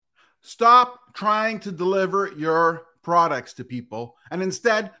Stop trying to deliver your products to people and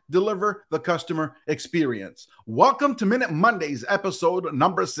instead deliver the customer experience. Welcome to Minute Mondays, episode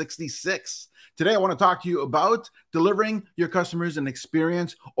number 66. Today, I want to talk to you about delivering your customers an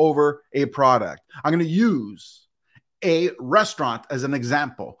experience over a product. I'm going to use a restaurant as an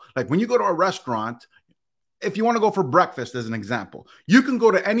example. Like when you go to a restaurant, if you want to go for breakfast as an example, you can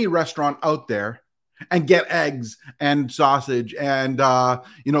go to any restaurant out there and get eggs and sausage and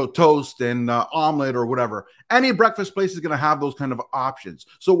toast and omelet or whatever. Any breakfast place is going to have those kind of options.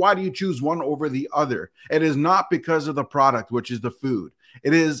 So why do you choose one over the other? It is not because of the product, which is the food.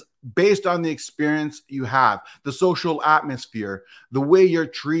 It is based on the experience you have, the social atmosphere, the way you're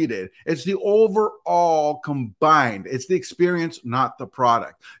treated. It's the overall combined. It's the experience, not the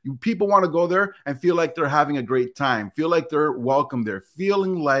product. People want to go there and feel like they're having a great time, feel like they're welcome there,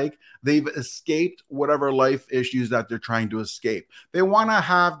 feeling like they've escaped whatever life issues that they're trying to escape. They want to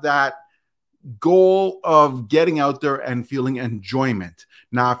have that goal of getting out there and feeling enjoyment.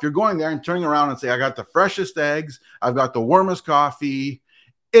 Now, if you're going there and turning around and say, I got the freshest eggs, I've got the warmest coffee,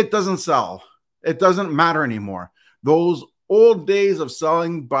 it doesn't sell. It doesn't matter anymore. Those old days of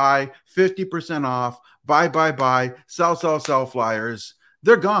selling by 50% off, buy, sell flyers,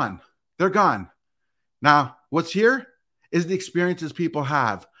 they're gone. They're gone. Now, what's here is the experiences people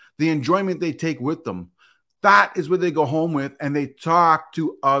have, the enjoyment they take with them. That is what they go home with, and they talk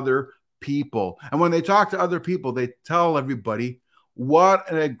to other people. And when they talk to other people, they tell everybody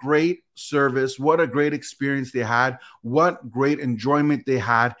what a great service, what a great experience they had, what great enjoyment they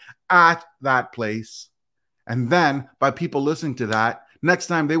had at that place. And then by people listening to that, next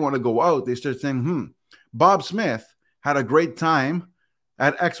time they want to go out, they start saying, Bob Smith had a great time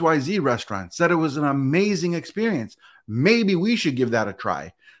at XYZ restaurant, said it was an amazing experience. Maybe we should give that a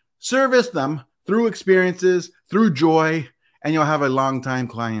try. Service them through experiences, through joy, and you'll have a long-time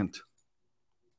client.